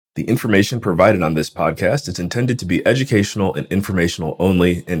The information provided on this podcast is intended to be educational and informational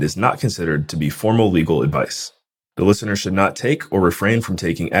only and is not considered to be formal legal advice. The listener should not take or refrain from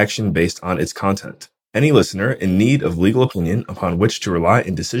taking action based on its content. Any listener in need of legal opinion upon which to rely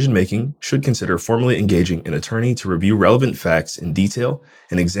in decision-making should consider formally engaging an attorney to review relevant facts in detail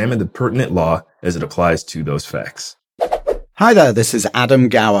and examine the pertinent law as it applies to those facts. Hi there, this is Adam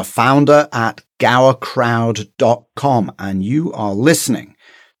Gower, founder at gowercrowd.com, and you are listening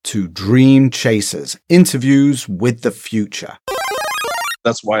to Dream Chasers, interviews with the future.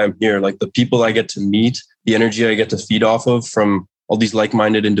 That's why I'm here. Like the people I get to meet, the energy I get to feed off of from all these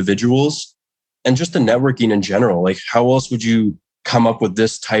like-minded individuals, and just the networking in general. Like how else would you come up with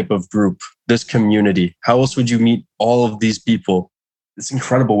this type of group, this community? How else would you meet all of these people? It's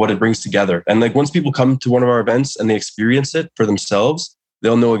incredible what it brings together. And like once people come to one of our events and they experience it for themselves,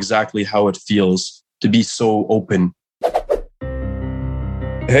 they'll know exactly how it feels to be so open.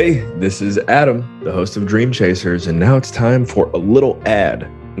 Hey, this is Adam, the host of Dream Chasers, and now it's time for a little ad.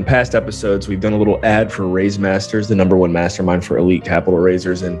 In past episodes, we've done a little ad for Raise Masters, the #1 mastermind for elite capital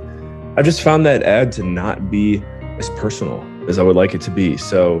raisers, and I just found that ad to not be as personal as I would like it to be.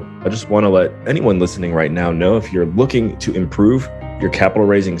 So I just want to let anyone listening right now know if you're looking to improve your capital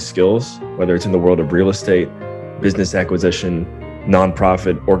raising skills, whether it's in the world of real estate, business acquisition,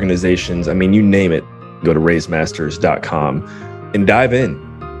 nonprofit organizations, I mean, you name it, go to raisemasters.com and dive in.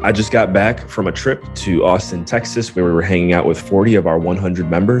 I just got back from a trip to Austin, Texas, where we were hanging out with 40 of our 100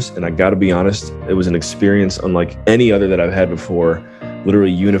 members. And I got to be honest, it was an experience unlike any other that I've had before, literally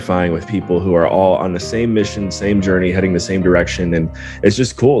unifying with people who are all on the same mission, same journey, heading the same direction. And it's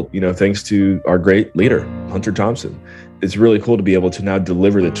just cool, thanks to our great leader, Hunter Thompson. It's really cool to be able to now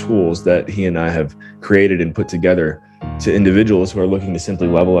deliver the tools that he and I have created and put together to individuals who are looking to simply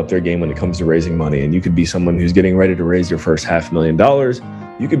level up their game when it comes to raising money. And you could be someone who's getting ready to raise your first $500,000.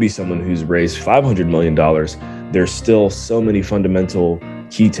 You could be someone who's raised $500 million. There's still so many fundamental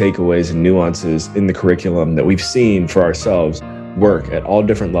key takeaways and nuances in the curriculum that we've seen for ourselves work at all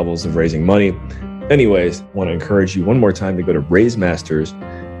different levels of raising money. Anyways, I want to encourage you one more time to go to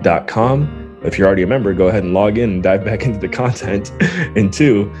raisemasters.com. If you're already a member, go ahead and log in and dive back into the content. And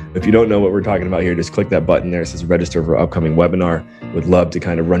two, if you don't know what we're talking about here, just click that button there. It says register for upcoming webinar. Would love to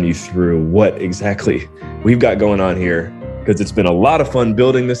kind of run you through what exactly we've got going on here, because it's been a lot of fun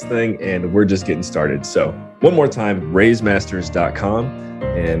building this thing and we're just getting started. So one more time, raisemasters.com.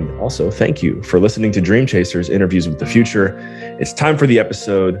 And also thank you for listening to Dream Chasers, Interviews with the Future. It's time for the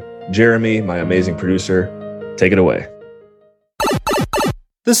episode. Jeremy, my amazing producer, take it away.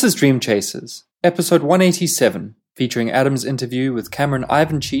 This is Dream Chasers, episode 187, featuring Adam's interview with Cameron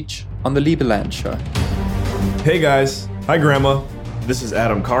Iuvancigh on the Liberland show. Hey guys, hi Grandma. This is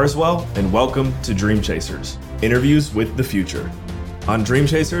Adam Carswell, and welcome to Dream Chasers, Interviews with the Future. On Dream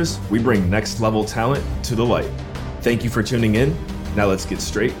Chasers, we bring next level talent to the light. Thank you for tuning in. Now let's get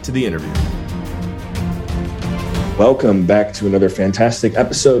straight to the interview. Welcome back to another fantastic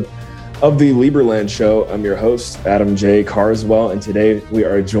episode of the Liberland show. I'm your host, Adam J. Carswell, and today we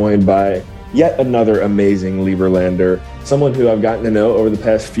are joined by yet another amazing Liberlander, someone who I've gotten to know over the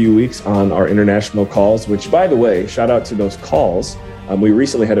past few weeks on our international calls, which, by the way, shout out to those calls. We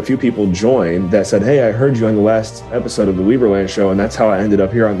recently had a few people join that said, hey, I heard you on the last episode of the Liberland show, and that's how I ended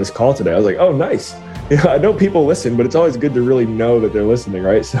up here on this call today. I was like, oh, nice. I know people listen, but it's always good to really know that they're listening,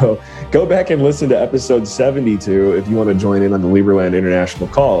 right? So go back and listen to episode 72 if you want to join in on the Liberland international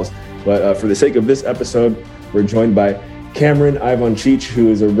calls. But for the sake of this episode, we're joined by Cameron Iuvancigh, who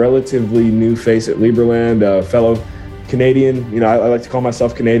is a relatively new face at Liberland, a fellow Canadian. I like to call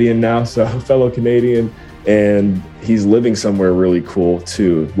myself Canadian now, so fellow Canadian. And he's living somewhere really cool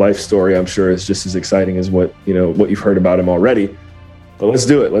too. Life story, I'm sure, is just as exciting as what you've heard about him already. But let's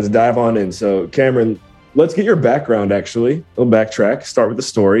do it. Let's dive on in. So Cameron, let's get your background actually. We'll backtrack, start with the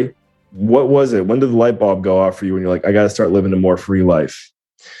story. What was it? When did the light bulb go off for you when you're like, I got to start living a more free life?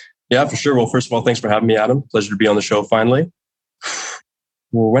 Yeah, for sure. Well, first of all, thanks for having me, Adam. Pleasure to be on the show finally.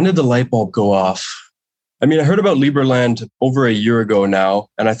 Well, when did the light bulb go off? I mean, I heard about Liberland over a year ago now,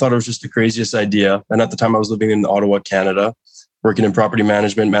 and I thought it was just the craziest idea. And at the time I was living in Ottawa, Canada, working in property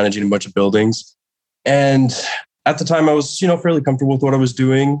management, managing a bunch of buildings. And at the time I was, fairly comfortable with what I was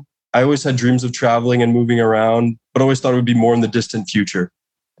doing. I always had dreams of traveling and moving around, but always thought it would be more in the distant future.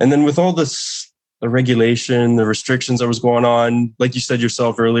 And then with all this, the regulation, the restrictions that was going on, like you said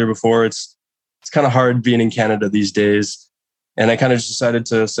yourself earlier before, it's kind of hard being in Canada these days. And I kind of just decided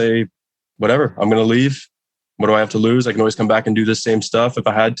to say, whatever, I'm going to leave. What do I have to lose? I can always come back and do the same stuff if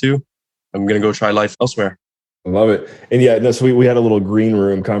I had to. I'm going to go try life elsewhere. I love it. And yeah, no, so we had a little green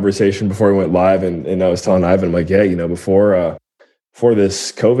room conversation before we went live. And I was telling Ivan, I'm like, yeah, before for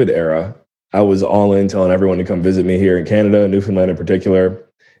this COVID era, I was all in telling everyone to come visit me here in Canada, Newfoundland in particular.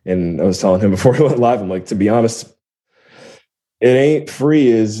 And I was telling him before he went live, I'm like, to be honest, it ain't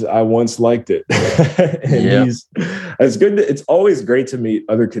free as I once liked it. And it's good. It's always great to meet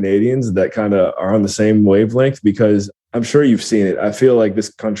other Canadians that kind of are on the same wavelength, because I'm sure you've seen it. I feel like this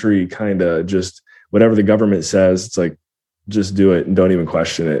country kind of just, whatever the government says, it's like, just do it and don't even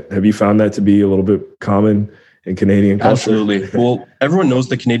question it. Have you found that to be a little bit common in Canadian culture? Absolutely. Well, everyone knows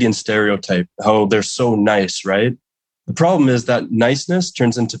the Canadian stereotype, how they're so nice, right? The problem is that niceness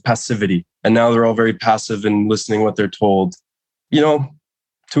turns into passivity. And now they're all very passive in listening what they're told.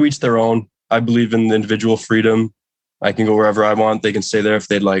 To each their own. I believe in the individual freedom. I can go wherever I want. They can stay there if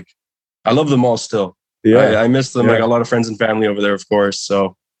they'd like. I love them all still. Yeah, I miss them. Yeah. I got a lot of friends and family over there, of course.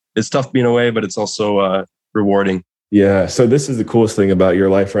 So it's tough being away, but it's also rewarding. Yeah. So this is the coolest thing about your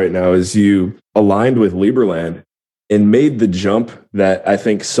life right now is you aligned with Liberland and made the jump that I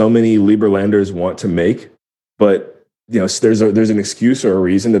think so many Liberlanders want to make, but there's an excuse or a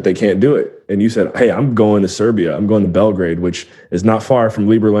reason that they can't do it. And you said, hey, I'm going to Serbia. I'm going to Belgrade, which is not far from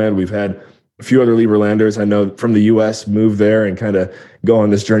Liberland. We've had a few other Liberlanders I know from the US move there and kind of go on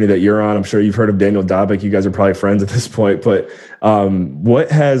this journey that you're on. I'm sure you've heard of Daniel Dobik. You guys are probably friends at this point, but what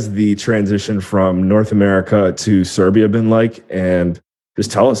has the transition from North America to Serbia been like? And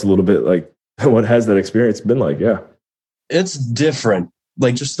just tell us a little bit, like, what has that experience been like? Yeah. It's different.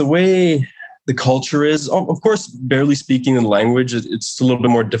 Like, just the way the culture is, of course, barely speaking the language, it's a little bit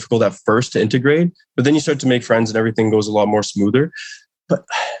more difficult at first to integrate, but then you start to make friends and everything goes a lot more smoother. But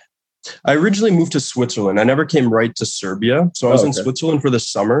I originally moved to Switzerland. I never came right to Serbia. So I was in Switzerland for the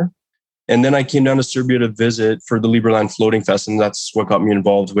summer. And then I came down to Serbia to visit for the Liberland Floating Fest. And that's what got me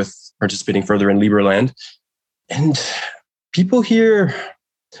involved with participating further in Liberland. And people here,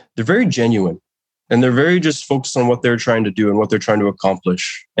 they're very genuine. And they're very just focused on what they're trying to do and what they're trying to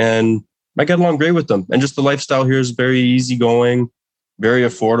accomplish. And I get along great with them. And just the lifestyle here is very easygoing, very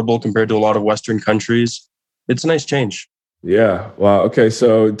affordable compared to a lot of Western countries. It's a nice change. Yeah. Wow. Okay.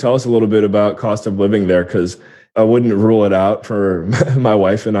 So tell us a little bit about cost of living there, because I wouldn't rule it out for my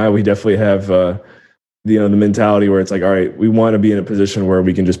wife and I. We definitely have, the mentality where it's like, all right, we want to be in a position where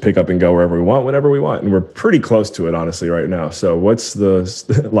we can just pick up and go wherever we want, whenever we want. And we're pretty close to it, honestly, right now. So what's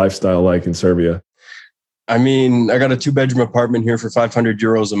the lifestyle like in Serbia? I mean, I got a 2-bedroom apartment here for 500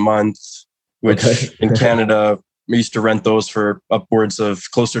 euros a month, which in Canada, we used to rent those for upwards of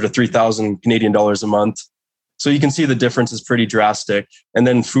closer to 3,000 Canadian dollars a month. So you can see the difference is pretty drastic. And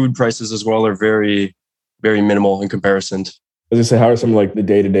then food prices as well are very, very minimal in comparison. I was going to say, how are some like the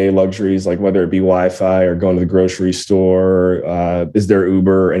day-to-day luxuries, like whether it be Wi-Fi or going to the grocery store? Is there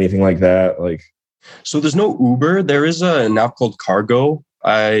Uber or anything like that? So there's no Uber. There is an app called Cargo.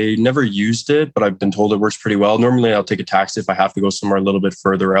 I never used it, but I've been told it works pretty well. Normally, I'll take a taxi if I have to go somewhere a little bit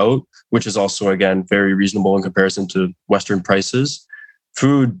further out, which is also, again, very reasonable in comparison to Western prices.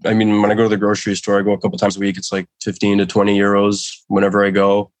 Food, I mean, when I go to the grocery store, I go a couple times a week. It's like 15 to 20 euros whenever I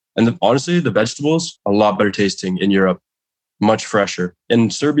go. And honestly, the vegetables, a lot better tasting in Europe, much fresher.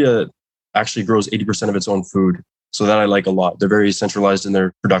 And Serbia actually grows 80% of its own food. So that I like a lot. They're very centralized in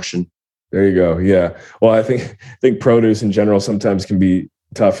their production. There you go. Yeah. Well, I think produce in general sometimes can be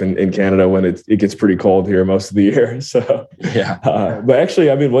tough in Canada when it gets pretty cold here most of the year. So yeah. But actually,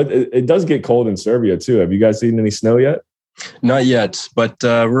 I mean, it does get cold in Serbia too. Have you guys seen any snow yet? Not yet, but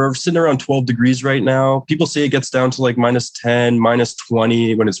we're sitting around 12 degrees right now. People say it gets down to like -10,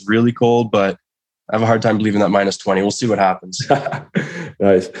 -20 when it's really cold, but I have a hard time believing that -20. We'll see what happens.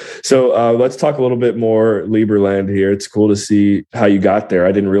 Nice. So let's talk a little bit more Liberland here. It's cool to see how you got there.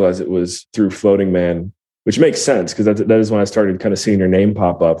 I didn't realize it was through Floating Man, which makes sense because that is when I started kind of seeing your name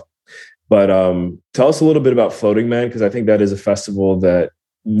pop up. But tell us a little bit about Floating Man, because I think that is a festival that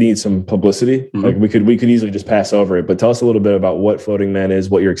needs some publicity. Mm-hmm. Like we could easily just pass over it, but tell us a little bit about what Floating Man is,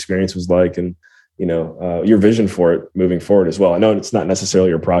 what your experience was like, and your vision for it moving forward as well. I know it's not necessarily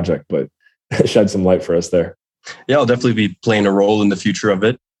your project, but shed some light for us there. Yeah, I'll definitely be playing a role in the future of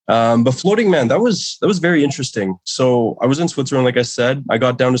it. But Floating Man, that was very interesting. So I was in Switzerland, like I said. I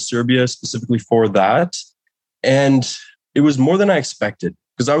got down to Serbia specifically for that, and it was more than I expected.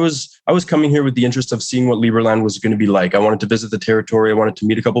 Because I was coming here with the interest of seeing what Liberland was going to be like. I wanted to visit the territory. I wanted to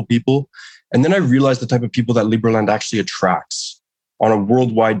meet a couple of people. And then I realized the type of people that Liberland actually attracts on a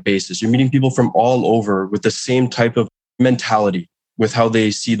worldwide basis. You're meeting people from all over with the same type of mentality, with how they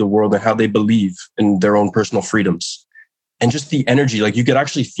see the world and how they believe in their own personal freedoms. And just the energy, like you could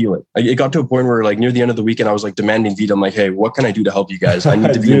actually feel it. Like, it got to a point where like near the end of the weekend, I was like demanding Vita. I'm like, hey, what can I do to help you guys? I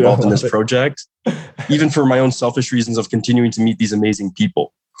need to be involved in this project, even for my own selfish reasons of continuing to meet these amazing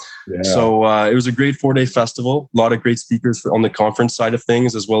people. Yeah. So it was a great 4-day festival. A lot of great speakers on the conference side of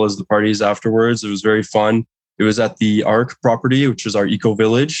things, as well as the parties afterwards. It was very fun. It was at the ARC property, which is our eco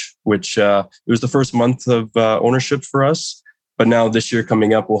village, which it was the first month of ownership for us. But now this year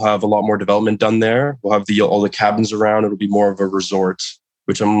coming up, we'll have a lot more development done there. We'll have all the cabins around. It'll be more of a resort,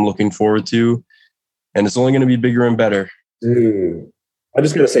 which I'm looking forward to. And it's only going to be bigger and better. Dude, I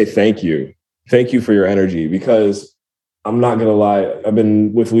just got to say thank you. Thank you for your energy, because I'm not going to lie. I've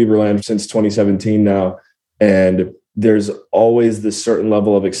been with Liberland since 2017 now, and there's always this certain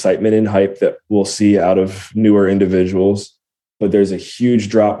level of excitement and hype that we'll see out of newer individuals. But there's a huge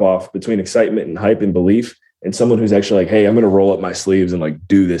drop off between excitement and hype and belief and someone who's actually like, hey, I'm going to roll up my sleeves and like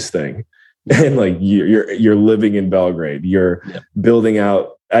do this thing. And like you're living in Belgrade, you're building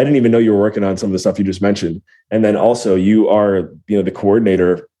out. I didn't even know you were working on some of the stuff you just mentioned. And then also you are, the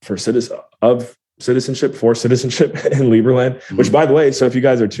coordinator for citizenship in Liberland, which, by the way, so if you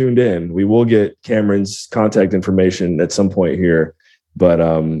guys are tuned in, we will get Cameron's contact information at some point here. But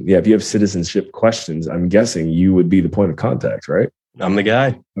if you have citizenship questions, I'm guessing you would be the point of contact, right? I'm the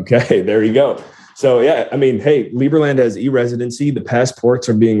guy. Okay, there you go. So hey, Liberland has e-residency. The passports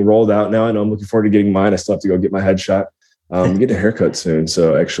are being rolled out now. I know I'm looking forward to getting mine. I still have to go get my headshot. Get a haircut soon.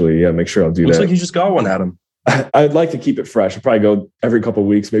 So actually, make sure I'll do Looks that. Looks like you just got one, Adam. I'd like to keep it fresh. I'll probably go every couple of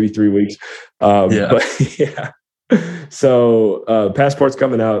weeks, maybe 3 weeks. So passports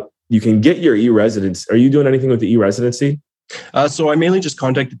coming out. You can get your e-residence. Are you doing anything with the e-residency? So I mainly just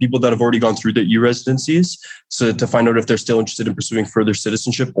contact the people that have already gone through the e-residencies to find out if they're still interested in pursuing further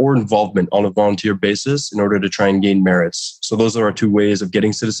citizenship or involvement on a volunteer basis in order to try and gain merits. So those are our two ways of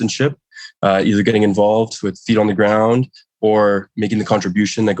getting citizenship, either getting involved with feet on the ground or making the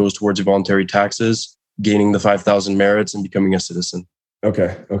contribution that goes towards your voluntary taxes, gaining the 5,000 merits and becoming a citizen.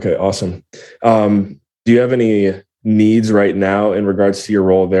 Okay, awesome. Do you have any needs right now in regards to your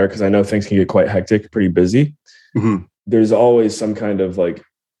role there? Because I know things can get quite hectic, pretty busy. Mm-hmm. There's always some kind of like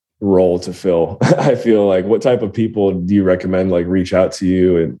role to fill. I feel like, what type of people do you recommend like reach out to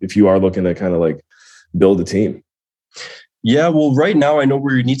you, and if you are looking to kind of like build a team? Yeah, well, right now I know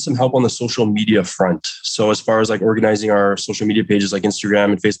we need some help on the social media front. So as far as like organizing our social media pages like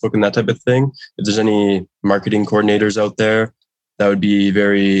Instagram and Facebook and that type of thing, if there's any marketing coordinators out there, that would be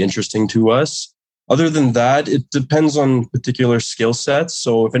very interesting to us. Other than that, it depends on particular skill sets.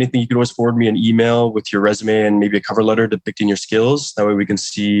 So if anything, you could always forward me an email with your resume and maybe a cover letter depicting your skills. That way we can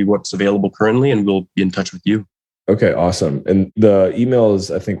see what's available currently and we'll be in touch with you. Okay, awesome. And the email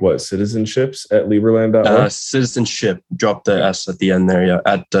is, I think, citizenships@liberland.org? Citizenship. Drop the S at the end there,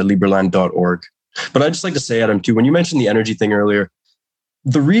 at liberland.org. But I'd just like to say, Adam, too, when you mentioned the energy thing earlier,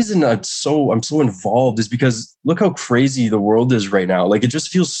 the reason I'm so involved is because look how crazy the world is right now. Like, it just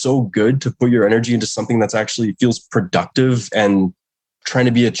feels so good to put your energy into something that's actually feels productive and trying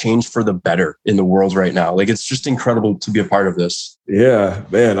to be a change for the better in the world right now. Like, it's just incredible to be a part of this. Yeah,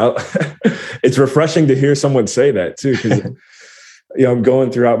 man. It's refreshing to hear someone say that too, because I'm going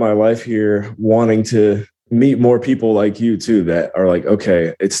throughout my life here wanting to meet more people like you too, that are like,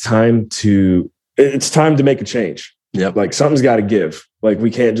 okay, it's time to make a change. Yeah, like something's got to give. Like, we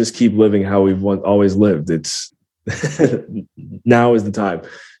can't just keep living how we've always lived. It's now is the time.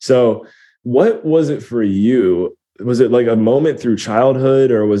 So what was it for you? Was it like a moment through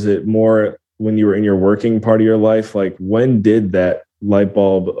childhood, or was it more when you were in your working part of your life? Like, when did that light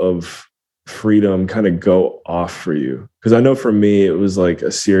bulb of freedom kind of go off for you? Because I know for me, it was like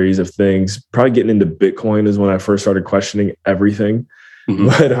a series of things. Probably getting into Bitcoin is when I first started questioning everything. Mm-hmm.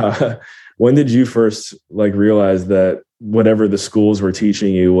 But when did you first like realize that whatever the schools were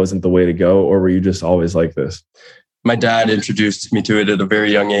teaching you wasn't the way to go, or were you just always like this? My dad introduced me to it at a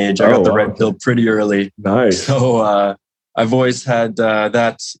very young age. I got the red pill pretty early. Nice. So I've always had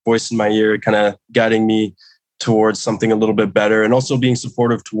that voice in my ear kind of guiding me towards something a little bit better, and also being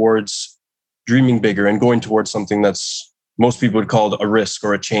supportive towards dreaming bigger and going towards something that's most people would call a risk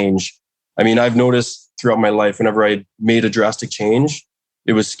or a change. I mean, I've noticed throughout my life, whenever I made a drastic change,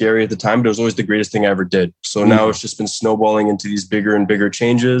 it was scary at the time, but it was always the greatest thing I ever did. So now it's just been snowballing into these bigger and bigger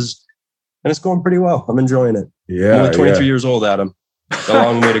changes, and it's going pretty well. I'm enjoying it. Yeah. I'm only 23 years old, Adam. A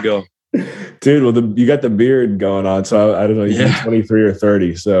long way to go. Dude, well, you got the beard going on, so I don't know, you're 23 or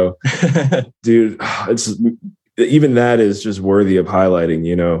 30. So, dude, it's even that is just worthy of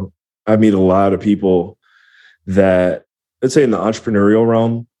highlighting. I meet a lot of people that, let's say in the entrepreneurial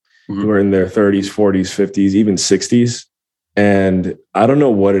realm, who are in their 30s, 40s, 50s, even 60s. And I don't know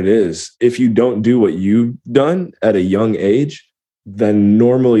what it is. If you don't do what you've done at a young age, then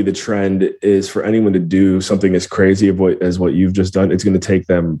normally the trend is for anyone to do something as crazy as what you've just done. It's going to take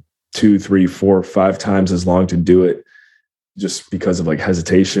them 2, 3, 4, 5 times as long to do it. just because of like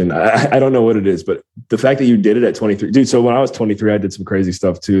hesitation. I don't know what it is, but the fact that you did it at 23, dude. So when I was 23, I did some crazy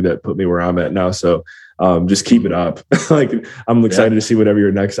stuff too that put me where I'm at now. So just keep it up. Like I'm excited to see whatever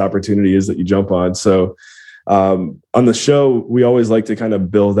your next opportunity is that you jump on. So on the show, we always like to kind of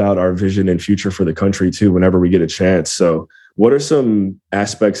build out our vision and future for the country too, whenever we get a chance. So what are some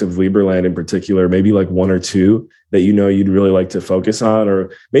aspects of Liberland in particular, maybe like one or two that you know you'd really like to focus on,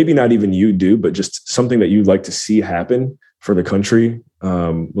 or maybe not even you do, but just something that you'd like to see happen for the country,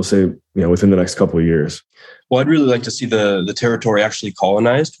 we'll say, within the next couple of years? Well, I'd really like to see the territory actually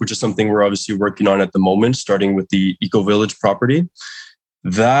colonized, which is something we're obviously working on at the moment, starting with the Eco Village property.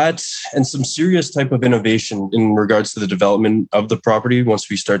 That and some serious type of innovation in regards to the development of the property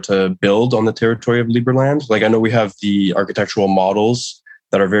once we start to build on the territory of Liberland. Like I know we have the architectural models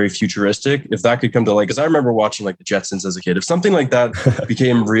that are very futuristic. If that could come to light, because I remember watching like the Jetsons as a kid. If something like that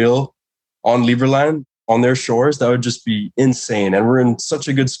became real on Liberland, on their shores, that would just be insane. And we're in such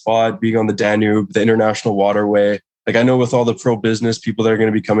a good spot being on the Danube, the international waterway. Like I know with all the pro-business people that are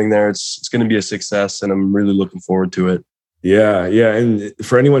going to be coming there, it's going to be a success, and I'm really looking forward to it. Yeah. And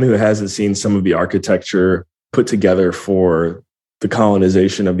for anyone who hasn't seen some of the architecture put together for the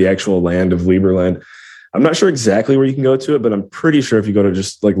colonization of the actual land of Liberland, I'm not sure exactly where you can go to it, but I'm pretty sure if you go to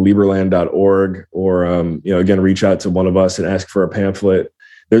just like liberland.org or, again, reach out to one of us and ask for a pamphlet,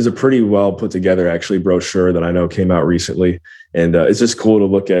 there's a pretty well put together actually brochure that I know came out recently. And it's just cool to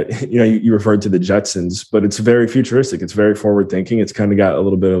look at. You referred to the Jetsons, but it's very futuristic. It's very forward thinking. It's kind of got a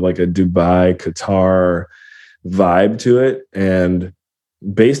little bit of like a Dubai, Qatar vibe to it. And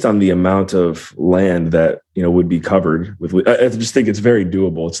based on the amount of land that, would be covered with, I just think it's very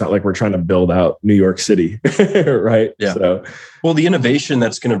doable. It's not like we're trying to build out New York City, right? Yeah. So, well, the innovation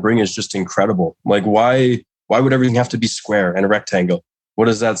that's going to bring is just incredible. Like why would everything have to be square and a rectangle? What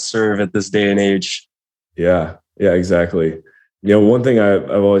does that serve at this day and age? Yeah, exactly. One thing I've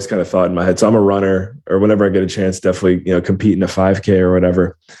always kind of thought in my head, so I'm a runner, or whenever I get a chance, definitely, compete in a 5K or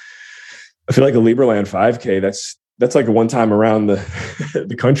whatever. I feel like a Liberland 5K, that's like a one time around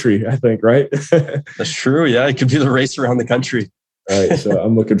the country, I think, right? That's true. Yeah, it could be the race around the country. Right. So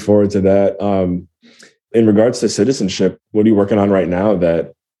I'm looking forward to that. In regards to citizenship, what are you working on right now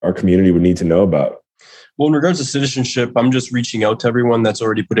that our community would need to know about? Well, in regards to citizenship, I'm just reaching out to everyone that's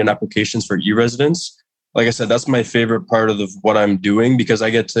already put in applications for e-residence. Like I said, that's my favorite part of what I'm doing, because I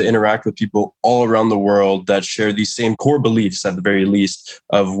get to interact with people all around the world that share these same core beliefs, at the very least,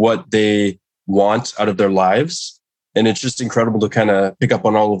 of what they want out of their lives. And it's just incredible to kind of pick up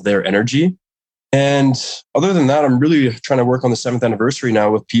on all of their energy. And other than that, I'm really trying to work on the 7th anniversary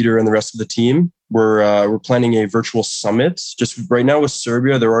now with Peter and the rest of the team. We're planning a virtual summit. Just right now with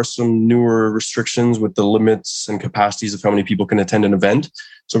Serbia, there are some newer restrictions with the limits and capacities of how many people can attend an event.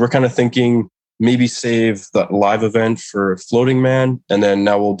 So we're kind of thinking maybe save the live event for Floating Man. And then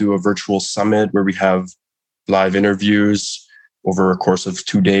now we'll do a virtual summit where we have live interviews over a course of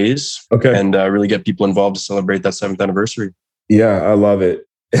 2 days. Okay. And really get people involved to celebrate that 7th anniversary. Yeah, I love it.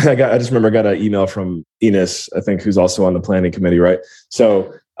 I just remember I got an email from Ines, I think, who's also on the planning committee, right?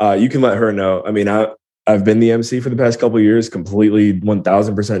 So you can let her know. I mean, I've been the MC for the past couple of years, completely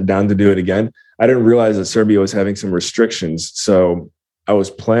 1000% down to do it again. I didn't realize that Serbia was having some restrictions. So I was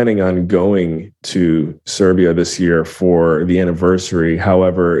planning on going to Serbia this year for the anniversary.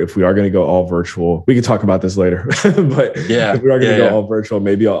 However, if we are going to go all virtual, we can talk about this later. But if we are going to go all virtual,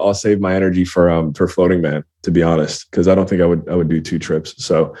 maybe I'll save my energy for Floating Man, to be honest, because I don't think I would do 2 trips.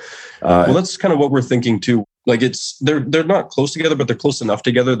 So, well, that's kind of what we're thinking too. Like they're not close together, but they're close enough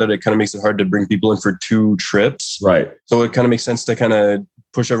together that it kind of makes it hard to bring people in for 2 trips. Right. So it kind of makes sense to kind of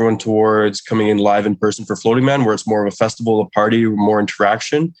push everyone towards coming in live in person for Floating Man, where it's more of a festival, a party, more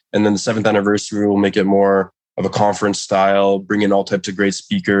interaction. And then the 7th anniversary will make it more of a conference style, bring in all types of great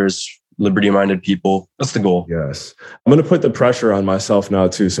speakers, liberty-minded people. That's the goal. Yes. I'm going to put the pressure on myself now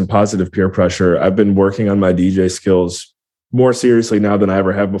too, some positive peer pressure. I've been working on my DJ skills more seriously now than I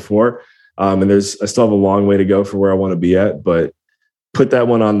ever have before. And I still have a long way to go for where I want to be at, but put that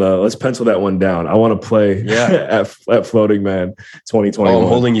one let's pencil that one down. I want to play at Floating Man 2021. Oh, I'm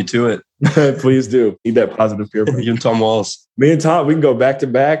holding you to it. Please do. Need that positive peer pressure. You and Tom Walls. Me and Tom, we can go back to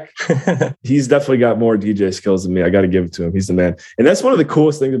back. He's definitely got more DJ skills than me. I got to give it to him. He's the man. And that's one of the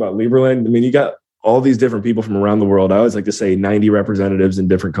coolest things about Liberland. I mean, you got all these different people from around the world. I always like to say 90 representatives in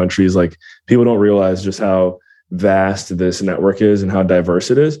different countries. Like, people don't realize just how vast this network is and how diverse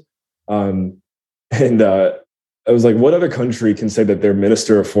it is. I was like, what other country can say that their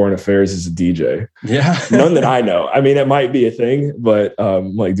Minister of Foreign Affairs is a DJ? Yeah. None that I know. I mean, it might be a thing, but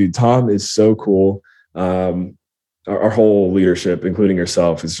dude, Tom is so cool. Our whole leadership, including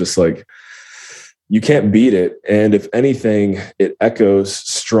yourself, is just like, you can't beat it. And if anything, it echoes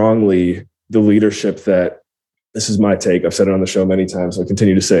strongly the leadership that, this is my take, I've said it on the show many times, so I'll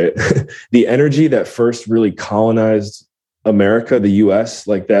continue to say it. The energy that first really colonized America, the US,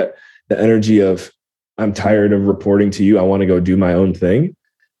 like that, the energy of, I'm tired of reporting to you, I want to go do my own thing.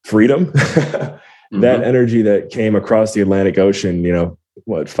 Freedom. That energy that came across the Atlantic Ocean,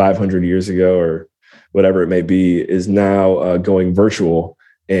 500 years ago or whatever it may be, is now going virtual.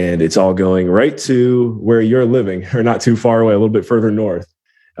 And it's all going right to where you're living, or not too far away, a little bit further north.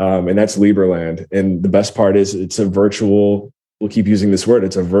 And that's Liberland. And the best part is it's a virtual, we'll keep using this word,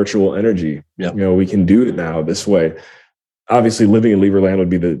 it's a virtual energy. Yep. We can do it now this way. Obviously, living in Liberland would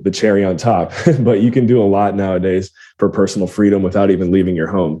be the cherry on top, but you can do a lot nowadays for personal freedom without even leaving your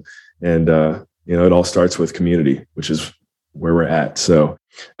home. And, it all starts with community, which is where we're at. So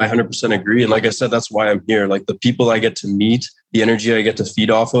I 100% agree. And like I said, that's why I'm here. Like the people I get to meet, the energy I get to feed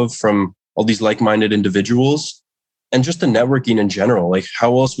off of from all these like-minded individuals, and just the networking in general. Like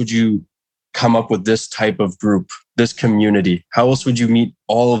how else would you come up with this type of group, this community? How else would you meet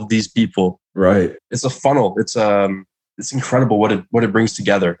all of these people? Right. It's a funnel. It's incredible what it brings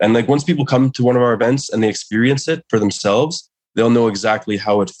together. And like once people come to one of our events and they experience it for themselves, they'll know exactly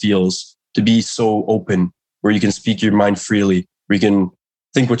how it feels to be so open, where you can speak your mind freely, where you can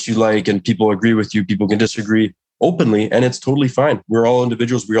think what you like and people agree with you, people can disagree openly, and it's totally fine. We're all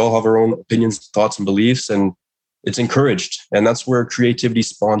individuals. We all have our own opinions, thoughts, and beliefs, and it's encouraged. And that's where creativity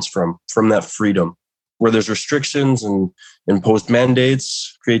spawns from that freedom. Where there's restrictions and imposed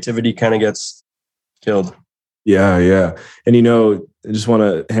mandates, creativity kind of gets killed. Yeah. And, I just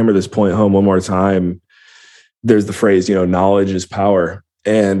want to hammer this point home one more time. There's the phrase, knowledge is power.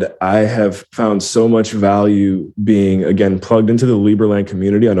 And I have found so much value being, again, plugged into the Liberland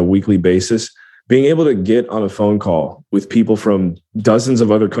community on a weekly basis, being able to get on a phone call with people from dozens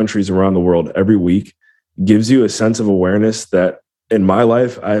of other countries around the world every week gives you a sense of awareness that in my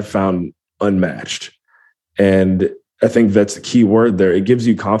life, I have found unmatched. And I think that's the key word there. It gives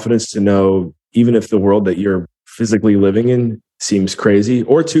you confidence to know, even if the world that you're physically living in seems crazy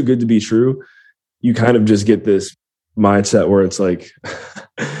or too good to be true, you kind of just get this mindset where it's like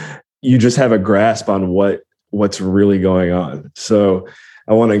you just have a grasp on what's really going on. So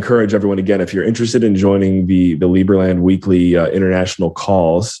I want to encourage everyone, again, if you're interested in joining the Liberland weekly international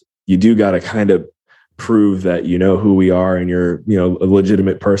calls, you do got to kind of prove that you know who we are and you're a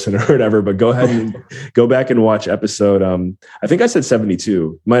legitimate person or whatever. But go ahead and go back and watch episode I think I said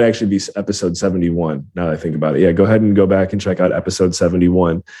 72, might actually be episode 71 now that I think about it. Yeah, go ahead and go back and check out episode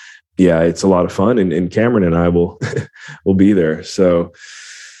 71. Yeah, it's a lot of fun, and Cameron and I will be there. So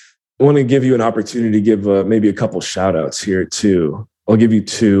I want to give you an opportunity to give maybe a couple shout outs here too. I'll give you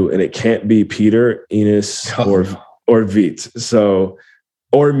two, and it can't be Peter, Enos, or Veet. So,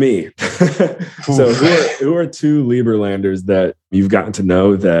 or me. So who are two Liberlanders that you've gotten to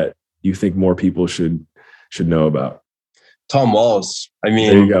know that you think more people should know about? Tom Walls. I mean,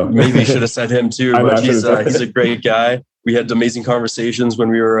 there you go. Maybe you should have said him too, but he's a great guy. We had amazing conversations when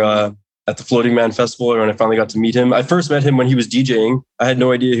we were at the Floating Man Festival, and when I finally got to meet him. I first met him when he was DJing. I had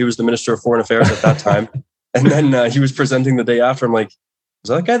no idea he was the Minister of Foreign Affairs at that time. And then he was presenting the day after. I'm like, was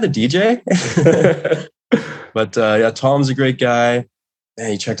that guy the DJ? But Tom's a great guy. Man,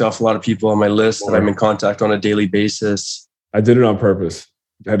 he checked off a lot of people on my list that I'm in contact on a daily basis. I did it on purpose.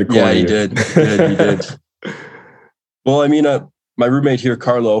 I had to call you. Yeah, he did. He did. Well, I mean, my roommate here,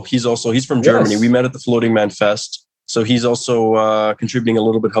 Carlo, he's from Germany. We met at the Floating Man Fest. So he's also contributing a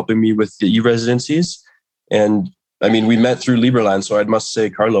little bit, helping me with the e-residencies. And I mean, we met through Liberland. So I must say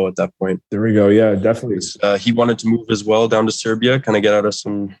Carlo at that point. There we go. Yeah, definitely. He wanted to move as well down to Serbia, kind of get out of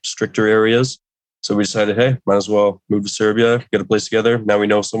some stricter areas. So we decided, hey, might as well move to Serbia, get a place together. Now we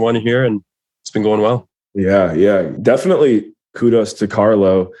know someone here and it's been going well. Yeah. Definitely kudos to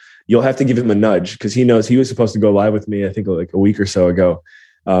Carlo. You'll have to give him a nudge because he knows he was supposed to go live with me, I think like a week or so ago,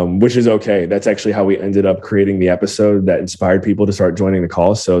 which is okay. That's actually how we ended up creating the episode that inspired people to start joining the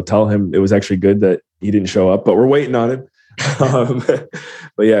calls. So tell him it was actually good that he didn't show up, but we're waiting on him.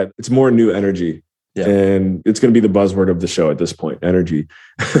 But yeah, it's more new energy. Yeah. And it's going to be the buzzword of the show at this point, energy.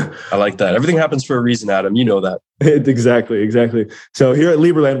 I like that. Everything happens for a reason, Adam. You know that. Exactly. So here at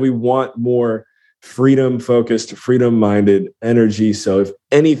Liberland, we want more freedom-focused, freedom-minded energy. So if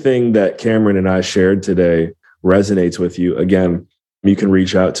anything that Cameron and I shared today resonates with you, again, you can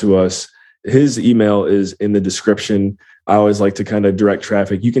reach out to us. His email is in the description. I always like to kind of direct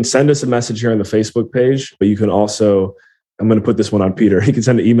traffic. You can send us a message here on the Facebook page, but you can also, I'm going to put this one on Peter. You can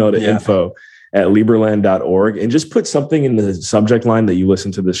send an email to info@liberland.org and just put something in the subject line that you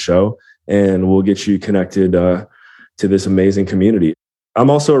listen to this show, and we'll get you connected to this amazing community. I'm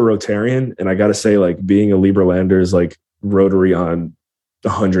also a Rotarian, and I got to say, like, being a Liberlander is like Rotary on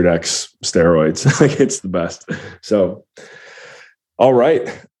 100x steroids. Like, it's the best. So, all right,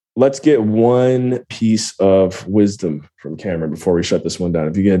 let's get one piece of wisdom from Cameron before we shut this one down.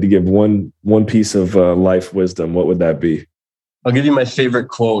 If you had to give one piece of life wisdom, what would that be? I'll give you my favorite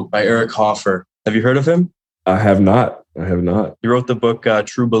quote by Eric Hoffer. Have you heard of him? I have not. He wrote the book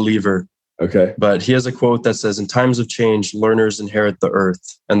True Believer. Okay. But he has a quote that says, "In times of change, learners inherit the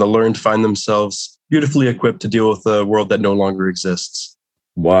earth, and the learned find themselves beautifully equipped to deal with a world that no longer exists."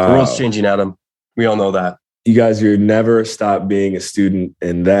 Wow. The world's changing, Adam. We all know that. You guys, you never stop being a student,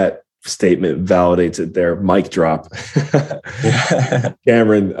 and that statement validates it there. Mic drop.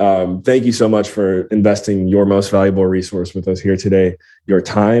 Cameron, thank you so much for investing your most valuable resource with us here today, your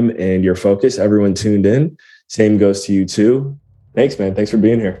time and your focus. Everyone tuned in. Same goes to you too. Thanks, man. Thanks for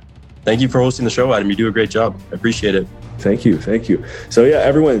being here. Thank you for hosting the show, Adam. You do a great job. I appreciate it. Thank you. So yeah,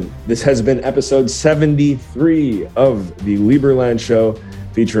 everyone, this has been episode 73 of the Liberland Show,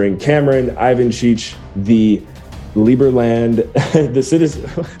 featuring Cameron Iuvancigh, the Liberland, the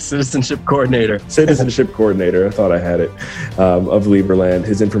citizenship coordinator. Citizenship coordinator. I thought I had it, of Liberland.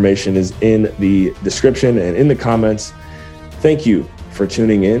 His information is in the description and in the comments. Thank you for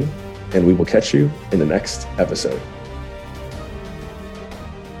tuning in, and we will catch you in the next episode.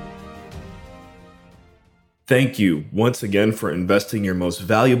 Thank you once again for investing your most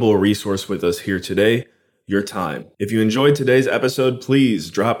valuable resource with us here today, your time. If you enjoyed today's episode, please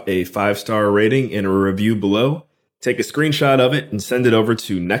drop a 5-star rating and a review below. Take a screenshot of it and send it over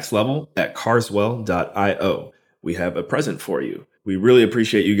to nextlevel@carswell.io. We have a present for you. We really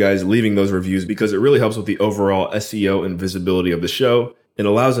appreciate you guys leaving those reviews because it really helps with the overall SEO and visibility of the show and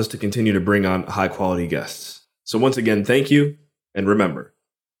allows us to continue to bring on high quality guests. So once again, thank you. And remember,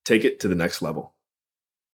 take it to the next level.